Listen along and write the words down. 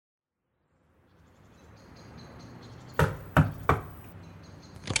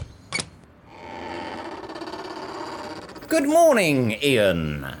Good morning,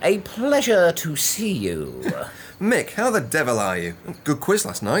 Ian. A pleasure to see you. Mick, how the devil are you? Good quiz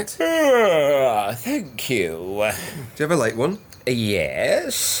last night. Thank you. Did you have a late one?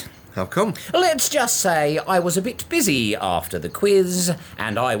 Yes? How come? Let's just say I was a bit busy after the quiz,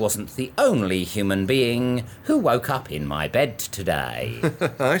 and I wasn't the only human being who woke up in my bed today.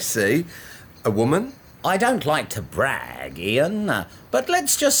 I see. A woman? I don't like to brag, Ian, but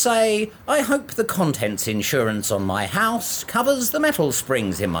let's just say I hope the contents insurance on my house covers the metal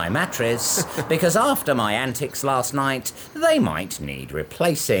springs in my mattress, because after my antics last night, they might need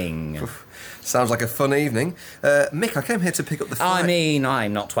replacing. Sounds like a fun evening. Mick, I came here to pick up the fly. I mean,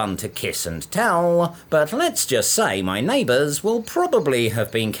 I'm not one to kiss and tell, but let's just say my neighbours will probably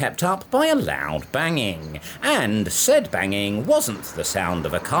have been kept up by a loud banging, and said banging wasn't the sound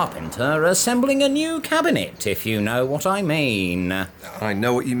of a carpenter assembling a new cabinet, if you know what I mean. I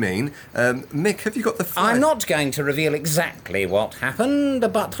know what you mean. Mick, have you got the fly? I'm not going to reveal exactly what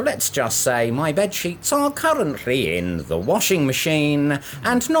happened, but let's just say my bedsheets are currently in the washing machine,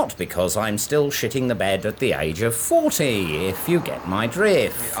 and not because I'm still shitting the bed at the age of 40, if you get my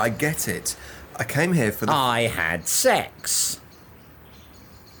drift. I get it. I came here for the... I had sex.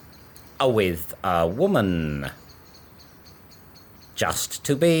 With a woman. Just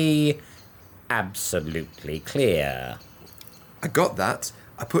to be absolutely clear. I got that.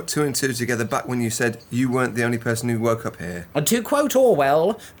 I put two and two together back when you said you weren't the only person who woke up here. To quote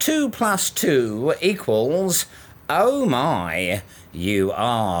Orwell, 2 + 2 equals... Oh my, you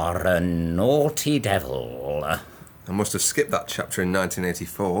are a naughty devil. I must have skipped that chapter in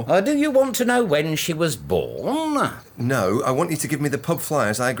 1984. Do you want to know when she was born? No, I want you to give me the pub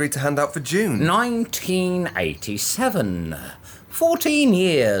flyers I agreed to hand out for June. 1987. 14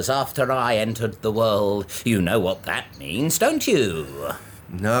 years after I entered the world. You know what that means, don't you?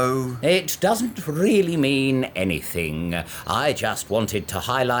 No. It doesn't really mean anything. I just wanted to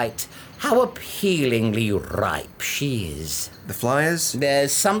highlight how appealingly ripe she is. The flyers?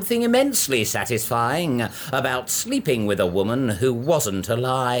 There's something immensely satisfying about sleeping with a woman who wasn't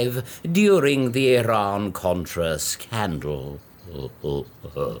alive during the Iran-Contra scandal.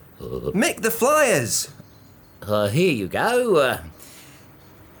 Mick, the flyers! Here you go.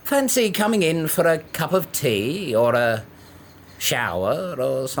 Fancy coming in for a cup of tea or a shower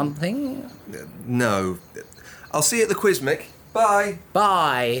or something? No. I'll see you at the quiz, Mick. Bye.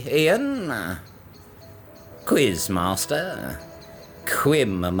 Bye, Ian. Quiz master.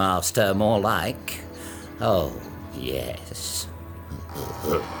 Quim master, more like. Oh, yes.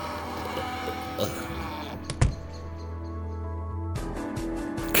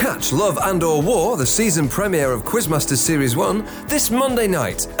 Catch Love and or War, the season premiere of Quizmasters Series 1, this Monday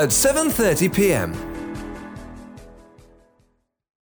night at 7:30 p.m.